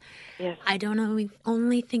I don't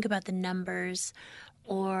only think about the numbers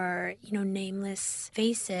or, nameless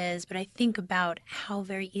faces, but I think about how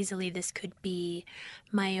very easily this could be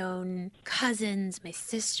my own cousins, my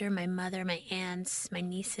sister, my mother, my aunts, my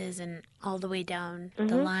nieces, and all the way down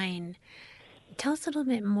the line. Tell us a little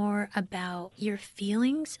bit more about your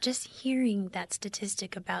feelings just hearing that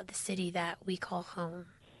statistic about the city that we call home.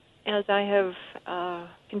 As I have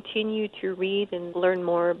continued to read and learn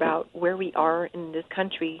more about where we are in this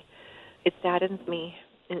country, it saddens me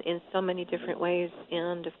in so many different ways.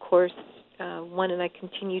 And, of course, one, and I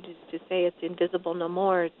continue to say it's invisible no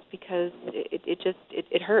more, it's because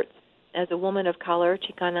it hurts. As a woman of color,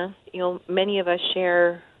 Chicana, many of us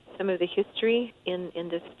share some of the history in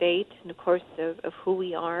this state and, of course, of who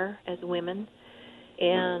we are as women.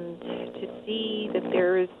 And to see that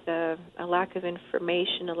there is a lack of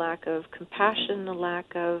information, a lack of compassion, a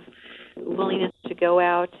lack of willingness to go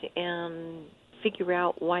out and figure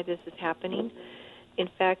out why this is happening. In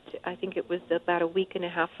fact, I think it was about a week and a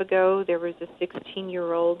half ago, there was a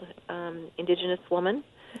 16-year-old Indigenous woman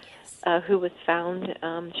who was found.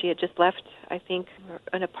 She had just left, I think,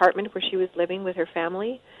 an apartment where she was living with her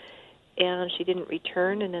family, and she didn't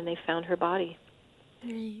return, and then they found her body.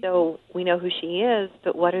 So we know who she is,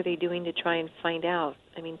 but what are they doing to try and find out?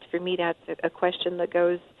 I mean, for me, that's a question that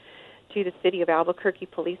goes to the City of Albuquerque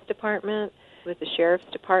Police Department, with the Sheriff's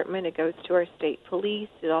Department. It goes to our state police.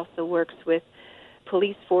 It also works with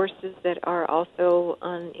police forces that are also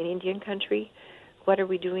in Indian country. What are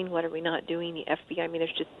we doing? What are we not doing? The FBI. I mean,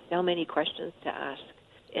 there's just so many questions to ask.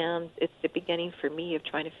 And it's the beginning for me of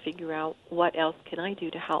trying to figure out what else can I do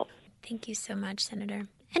to help. Thank you so much, Senator.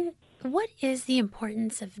 And what is the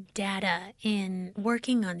importance of data in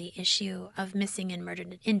working on the issue of missing and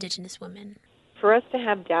murdered Indigenous women? For us to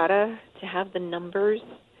have data, to have the numbers,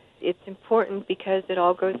 it's important because it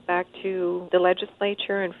all goes back to the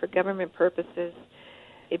legislature, and for government purposes,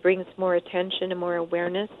 it brings more attention and more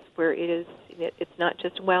awareness where it's not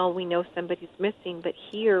just, well, we know somebody's missing, but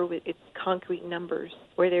here it's concrete numbers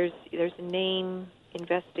where there's a name,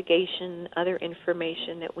 investigation, other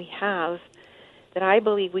information that we have that I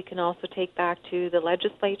believe we can also take back to the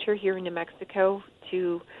legislature here in New Mexico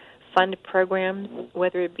to fund programs,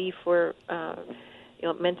 whether it be for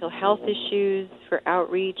mental health issues, for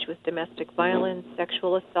outreach with domestic violence,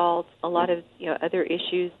 sexual assault, a lot of other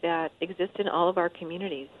issues that exist in all of our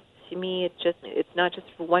communities. To me, it's not just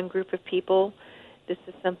for one group of people. This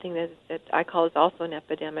is something that I call is also an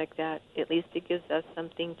epidemic, that at least it gives us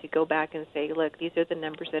something to go back and say, look, these are the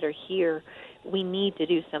numbers that are here. We need to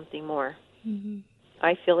do something more. Mm-hmm.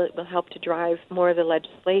 I feel it will help to drive more of the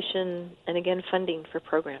legislation and, again, funding for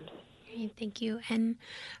programs. Great, thank you. And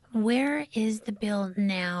where is the bill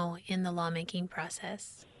now in the lawmaking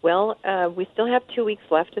process? Well, we still have 2 weeks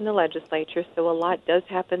left in the legislature, so a lot does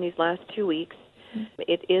happen these last 2 weeks.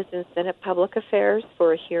 It is in Senate Public Affairs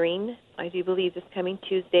for a hearing, I do believe, this coming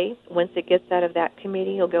Tuesday. Once it gets out of that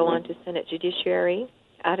committee, it'll go on to Senate Judiciary,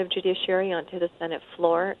 out of Judiciary onto the Senate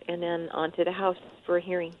floor, and then onto the House for a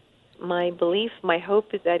hearing. My belief, my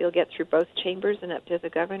hope is that it'll get through both chambers and up to the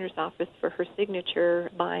governor's office for her signature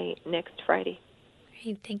by next Friday.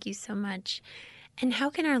 Great, thank you so much. And how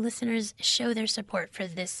can our listeners show their support for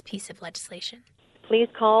this piece of legislation? Please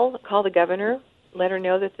call the governor, let her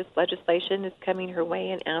know that this legislation is coming her way,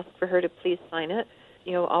 and ask for her to please sign it.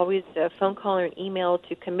 Always a phone call or an email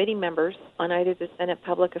to committee members on either the Senate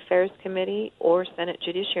Public Affairs Committee or Senate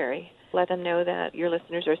Judiciary. Let them know that your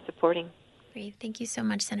listeners are supporting. Great. Thank you so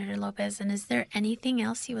much, Senator Lopez. And is there anything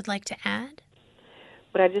else you would like to add?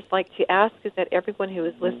 What I'd just like to ask is that everyone who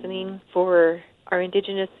is listening, for our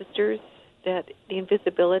Indigenous sisters, that the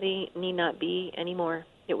invisibility need not be anymore,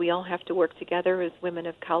 that we all have to work together as women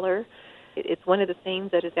of color. It's one of the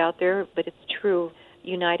sayings that is out there, but it's true.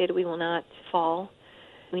 United, we will not fall.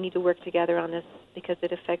 We need to work together on this because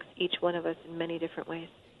it affects each one of us in many different ways.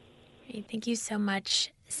 Great. Thank you so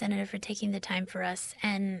much, Senator, for taking the time for us.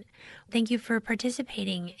 And thank you for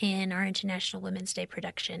participating in our International Women's Day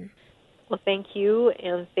production. Well, thank you,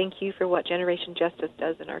 and thank you for what Generation Justice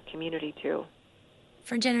does in our community, too.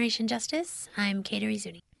 For Generation Justice, I'm Kate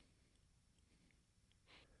Arizuni.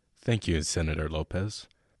 Thank you, Senator Lopez.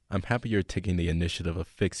 I'm happy you're taking the initiative of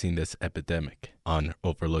fixing this epidemic on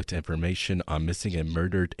overlooked information on missing and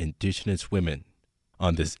murdered Indigenous women.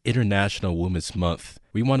 On this International Women's Month,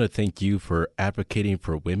 we want to thank you for advocating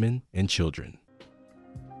for women and children.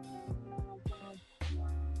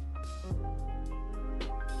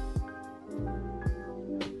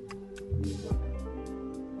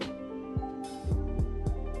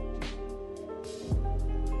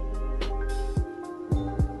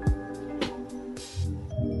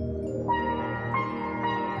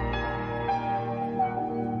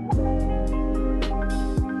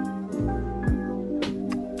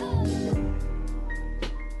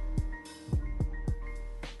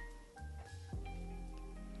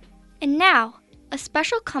 And now, a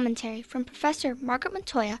special commentary from Professor Margaret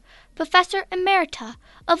Montoya, Professor Emerita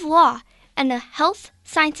of Law and the Health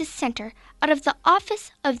Sciences Center out of the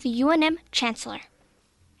Office of the UNM Chancellor.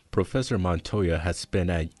 Professor Montoya has been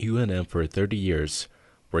at UNM for 30 years,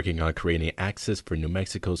 working on creating access for New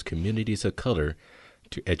Mexico's communities of color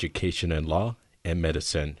to education and law and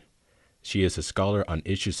medicine. She is a scholar on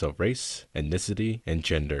issues of race, ethnicity, and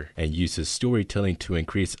gender, and uses storytelling to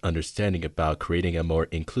increase understanding about creating a more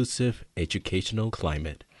inclusive educational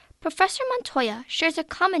climate. Professor Montoya shares a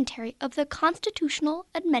commentary of the constitutional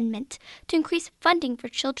amendment to increase funding for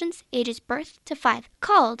children's ages birth to 5,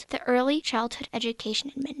 called the Early Childhood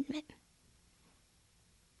Education Amendment.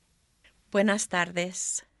 Buenas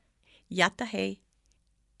tardes. Yatahe.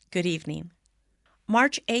 Good evening.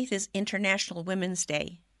 March 8th is International Women's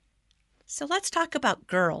Day. So let's talk about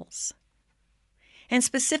girls, and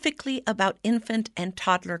specifically about infant and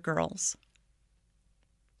toddler girls.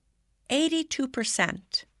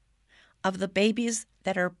 82% of the babies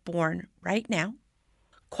that are born right now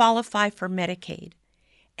qualify for Medicaid,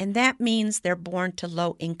 and that means they're born to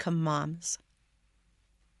low-income moms.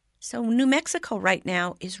 So New Mexico right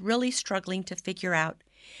now is really struggling to figure out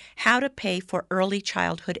how to pay for early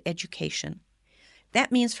childhood education. That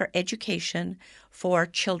means for education for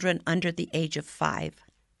children under the age of 5.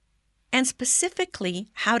 And specifically,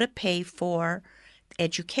 how to pay for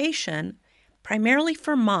education primarily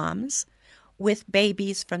for moms with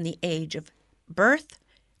babies from the age of birth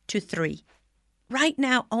to 3. Right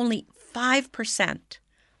now, only 5%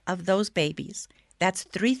 of those babies, that's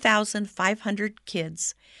 3,500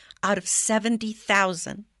 kids out of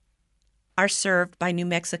 70,000, are served by New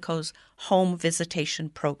Mexico's home visitation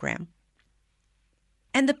program.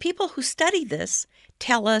 And the people who study this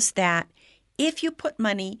tell us that if you put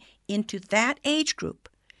money into that age group,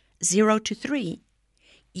 0 to 3,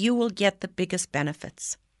 you will get the biggest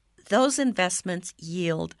benefits. Those investments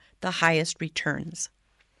yield the highest returns.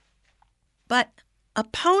 But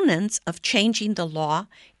opponents of changing the law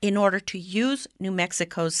in order to use New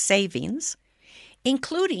Mexico's savings,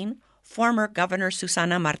 including former Governor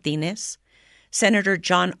Susana Martinez, Senator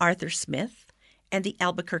John Arthur Smith, and the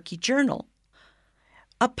Albuquerque Journal,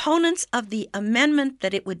 opponents of the amendment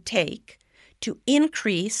that it would take to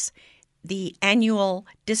increase the annual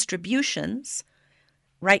distributions,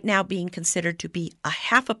 right now being considered to be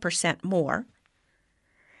 0.5% more,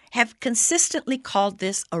 have consistently called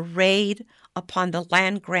this a raid upon the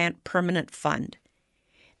Land Grant Permanent Fund.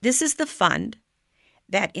 This is the fund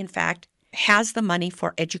that, in fact, has the money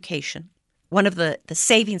for education, one of the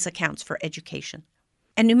savings accounts for education.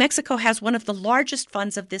 And New Mexico has one of the largest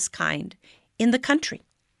funds of this kind in the country.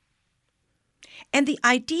 And the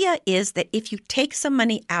idea is that if you take some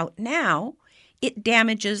money out now, it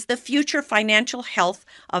damages the future financial health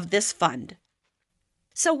of this fund.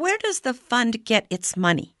 So where does the fund get its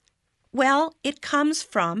money? Well, it comes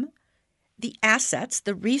from the assets,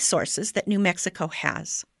 the resources that New Mexico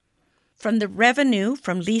has, from the revenue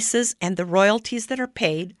from leases and the royalties that are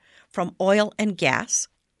paid from oil and gas,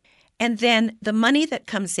 and then the money that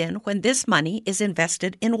comes in when this money is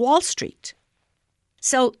invested in Wall Street.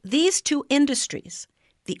 So these two industries,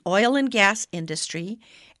 the oil and gas industry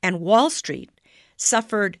and Wall Street,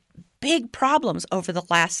 suffered big problems over the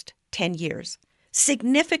last 10 years,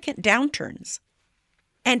 significant downturns.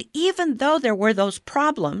 And even though there were those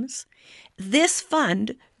problems, this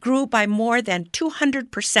fund grew by more than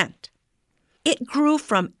 200%. It grew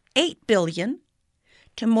from $8 billion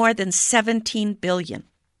to more than $17 billion.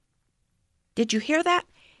 Did you hear that?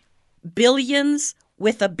 Billions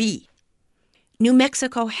with a B. New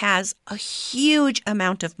Mexico has a huge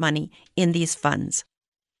amount of money in these funds.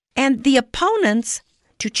 And the opponents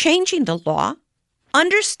to changing the law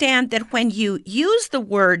understand that when you use the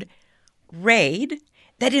word raid,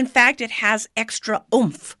 that in fact it has extra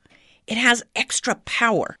oomph. It has extra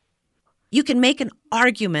power. You can make an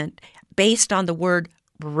argument based on the word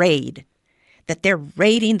raid, that they're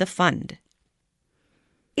raiding the fund.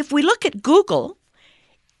 If we look at Google,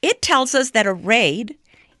 it tells us that a raid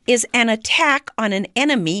is an attack on an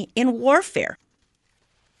enemy in warfare.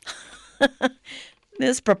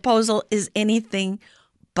 This proposal is anything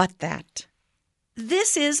but that.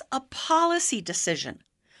 This is a policy decision,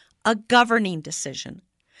 a governing decision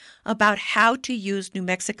about how to use New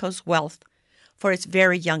Mexico's wealth for its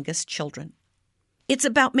very youngest children. It's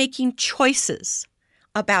about making choices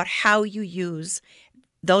about how you use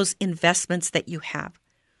those investments that you have.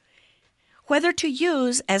 Whether to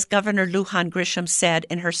use, as Governor Lujan Grisham said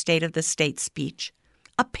in her State of the State speech,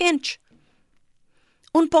 a pinch,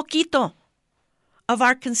 un poquito, of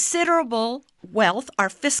our considerable wealth, our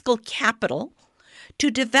fiscal capital, to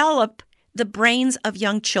develop the brains of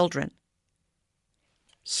young children.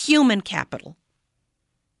 Human capital.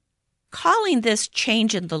 Calling this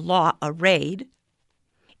change in the law a raid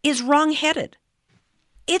is wrong-headed.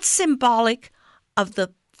 It's symbolic of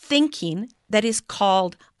the thinking that is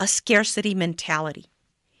called a scarcity mentality.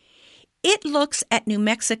 It looks at New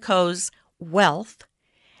Mexico's wealth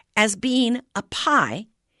as being a pie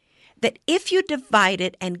that if you divide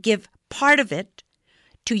it and give part of it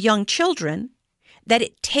to young children, that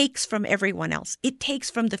it takes from everyone else. It takes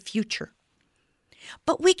from the future.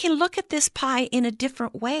 But we can look at this pie in a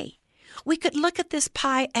different way. We could look at this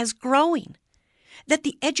pie as growing, that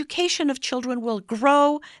the education of children will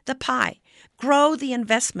grow the pie, grow the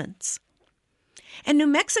investments. And New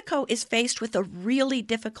Mexico is faced with a really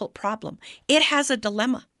difficult problem. It has a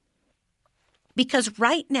dilemma. Because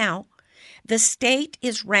right now, the state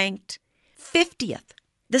is ranked 50th,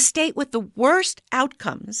 the state with the worst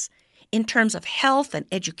outcomes in terms of health and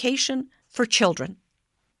education for children.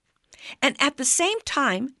 And at the same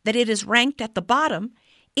time that it is ranked at the bottom,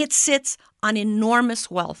 it sits on enormous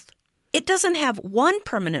wealth. It doesn't have one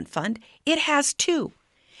permanent fund, it has two.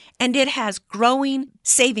 And it has growing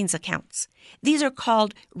savings accounts. These are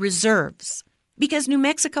called reserves because New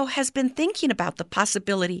Mexico has been thinking about the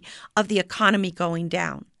possibility of the economy going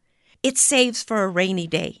down. It saves for a rainy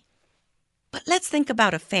day. But let's think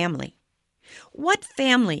about a family. What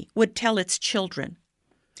family would tell its children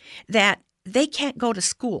that they can't go to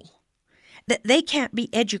school, that they can't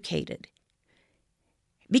be educated?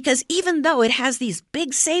 Because even though it has these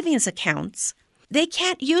big savings accounts, they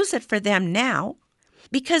can't use it for them now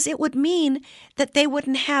because it would mean that they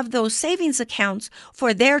wouldn't have those savings accounts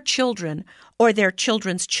for their children or their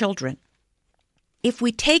children's children. If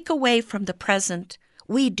we take away from the present,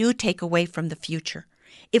 we do take away from the future.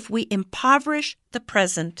 If we impoverish the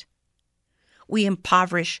present, we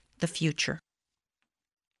impoverish the future.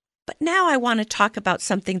 But now I want to talk about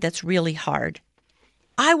something that's really hard.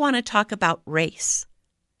 I want to talk about race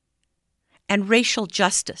and racial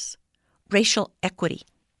justice, racial equity.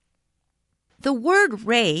 The word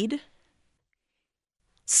raid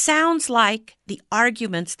sounds like the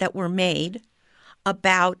arguments that were made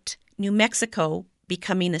about New Mexico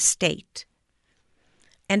becoming a state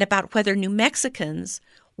and about whether New Mexicans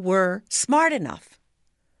were smart enough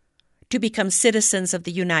to become citizens of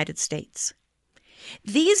the United States.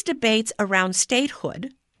 These debates around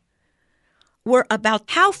statehood were about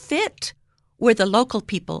how fit were the local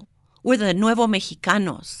people, were the Nuevo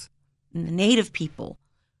Mexicanos, and the native people.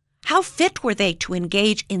 How fit were they to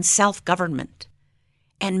engage in self-government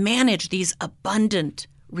and manage these abundant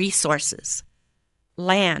resources,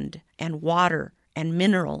 land and water and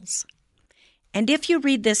minerals? And if you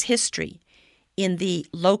read this history in the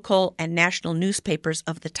local and national newspapers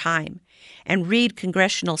of the time and read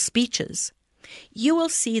congressional speeches, you will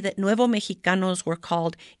see that Nuevo Mexicanos were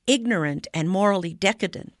called ignorant and morally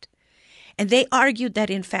decadent. And they argued that,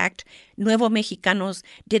 in fact, Nuevo Mexicanos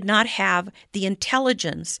did not have the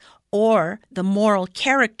intelligence or the moral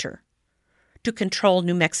character to control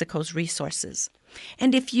New Mexico's resources.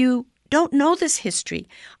 And if you don't know this history,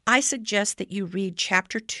 I suggest that you read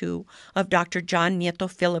Chapter 2 of Dr. John Nieto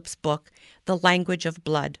Phillips' book, The Language of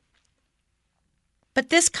Blood. But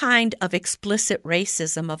this kind of explicit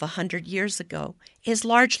racism of 100 years ago is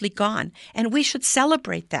largely gone, and we should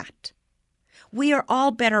celebrate that. We are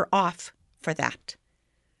all better off for that.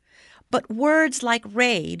 But words like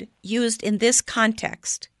raid, used in this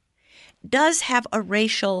context, does have a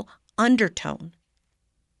racial undertone.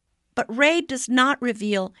 But raid does not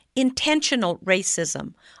reveal intentional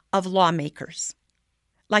racism of lawmakers,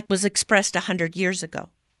 like was expressed 100 years ago.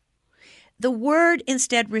 The word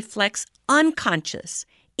instead reflects unconscious,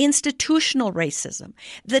 institutional racism,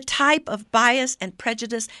 the type of bias and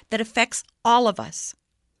prejudice that affects all of us.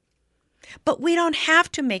 But we don't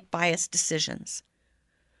have to make biased decisions.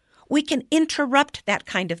 We can interrupt that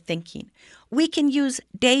kind of thinking. We can use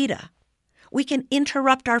data. We can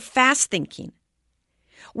interrupt our fast thinking.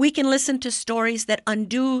 We can listen to stories that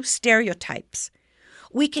undo stereotypes.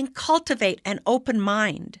 We can cultivate an open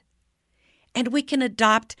mind. And we can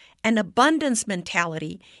adopt an abundance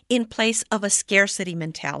mentality in place of a scarcity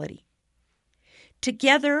mentality.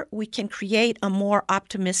 Together, we can create a more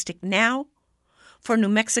optimistic now for New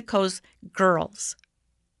Mexico's girls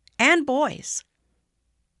and boys.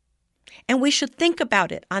 And we should think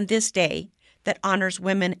about it on this day that honors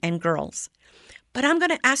women and girls. But I'm going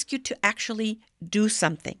to ask you to actually do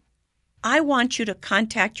something. I want you to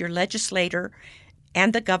contact your legislator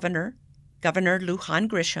and the governor, Governor Lujan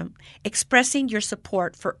Grisham, expressing your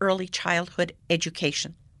support for early childhood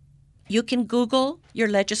education. You can Google your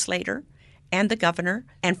legislator and the governor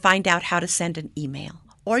and find out how to send an email,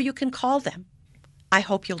 or you can call them. I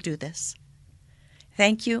hope you'll do this.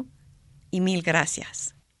 Thank you, y mil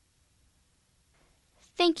gracias.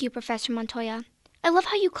 Thank you, Professor Montoya. I love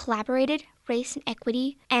how you collaborated race and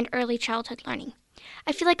equity and early childhood learning.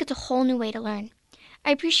 I feel like it's a whole new way to learn.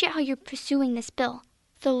 I appreciate how you're pursuing this bill.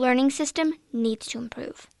 The learning system needs to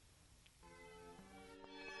improve.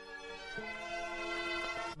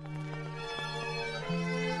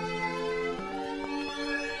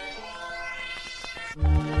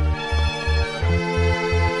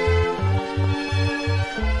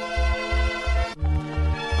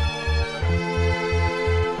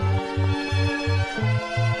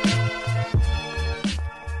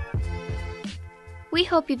 We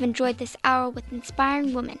hope you've enjoyed this hour with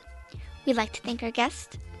inspiring women. We'd like to thank our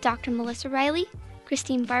guests, Dr. Melissa Riley,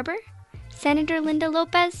 Christine Barber, Senator Linda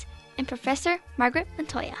Lopez, and Professor Margaret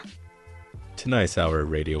Montoya. Tonight's Hour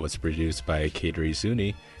Radio was produced by Kateri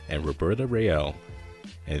Zuni and Roberta Rael.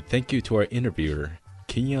 And thank you to our interviewer,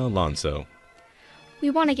 Kenya Alonso. We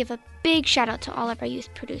want to give a big shout out to all of our youth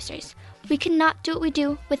producers. We could not do what we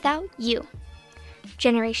do without you.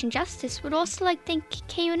 Generation Justice would also like to thank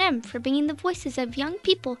KUNM for bringing the voices of young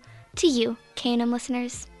people to you, KUNM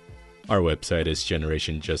listeners. Our website is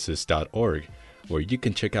generationjustice.org, where you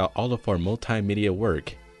can check out all of our multimedia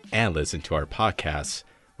work and listen to our podcasts,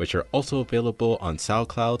 which are also available on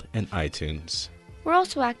SoundCloud and iTunes. We're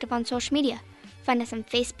also active on social media. Find us on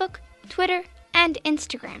Facebook, Twitter, and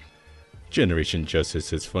Instagram. Generation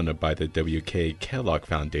Justice is funded by the W.K. Kellogg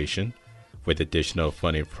Foundation, with additional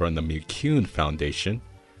funding from the McCune Foundation,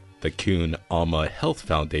 the Kuhn Alma Health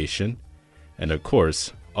Foundation, and of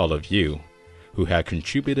course, all of you who have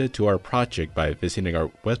contributed to our project by visiting our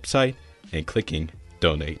website and clicking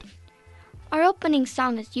Donate. Our opening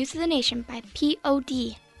song is Youth of the Nation by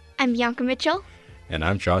P.O.D. I'm Bianca Mitchell. And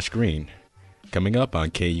I'm Josh Green. Coming up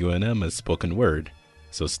on KUNM is Spoken Word,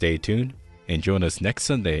 so stay tuned and join us next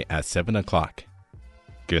Sunday at 7 o'clock.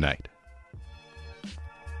 Good night.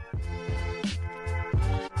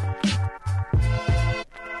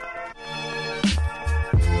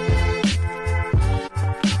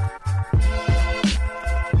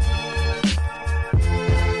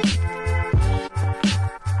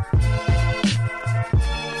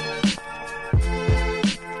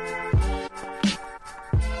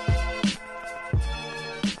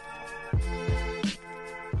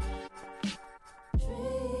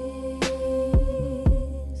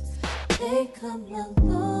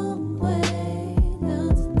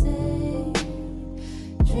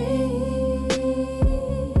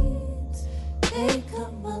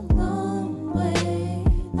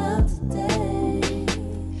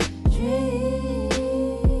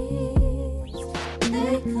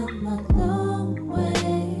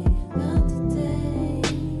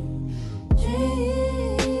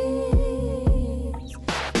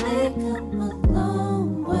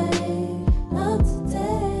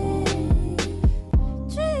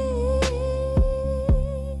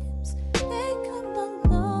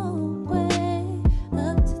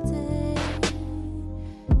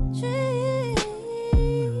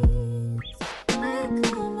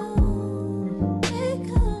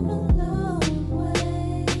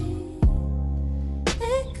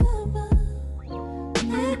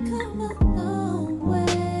 come along.